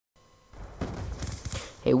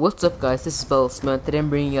Hey, what's up guys, this is Bellsman. Today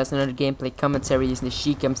I'm bringing us another gameplay commentary using the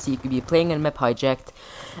Chicom CQB playing on map Hijacked,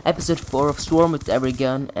 episode 4 of Swarm with every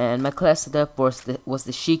gun, and my class setup was the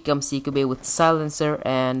Chicom CQB with silencer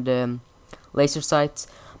and laser sights.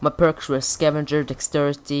 My perks were Scavenger,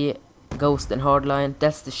 Dexterity, Ghost and Hardline.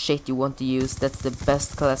 That's the shit you want to use, that's the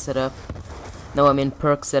best class setup. Now I'm in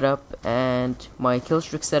perk setup, and my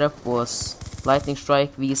killstreak setup was Lightning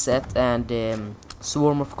Strike, V-set and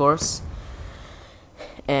Swarm of course.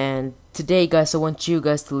 And today guys, I want you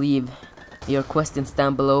guys to leave your questions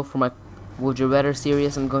down below for my Would You Rather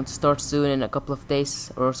series. I'm going to start soon in a couple of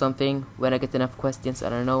days or something, when I get enough questions, I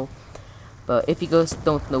don't know. But if you guys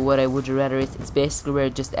don't know what a Would You Rather is, it's basically where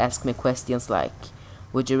you just ask me questions like,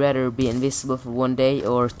 would you rather be invisible for 1 day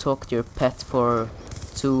or talk to your pet for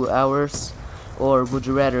 2 hours? Or would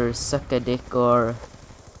you rather suck a dick or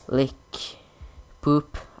lick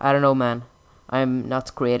poop? I don't know, man. I'm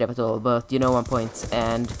not creative at all, but you know my point.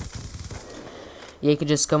 And yeah, you can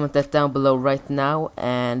just comment that down below right now.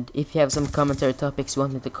 And if you have some commentary topics you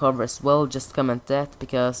want me to cover as well, just comment that,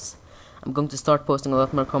 because I'm going to start posting a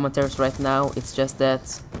lot more commentaries right now. It's just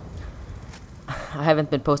that I haven't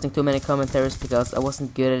been posting too many commentaries because I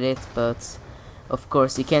wasn't good at it, but of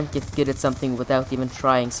course you can't get good at something without even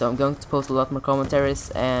trying. So I'm going to post a lot more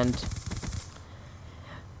commentaries and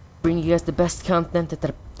bring you guys the best content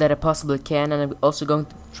that I possibly can, and I'm also going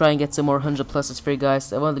to try and get some more 100 pluses for you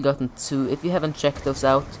guys. I've only gotten 2. If you haven't checked those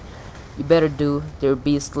out, you better do. They're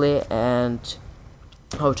beastly, and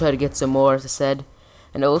I'll try to get some more, as I said.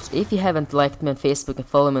 And also, if you haven't liked me on Facebook and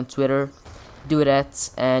follow me on Twitter, do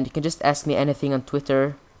that, and you can just ask me anything on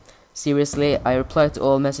Twitter. Seriously, I reply to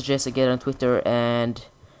all messages I get on Twitter, and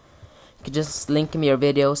you can just link me your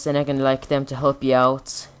videos and I can like them to help you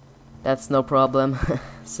out. That's no problem.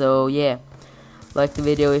 So yeah, like the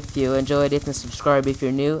video if you enjoyed it and subscribe if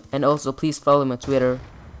you're new, and also please follow me on Twitter.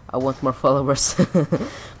 I want more followers.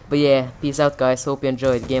 But yeah, peace out guys, hope you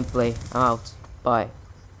enjoyed the gameplay. I'm out. Bye.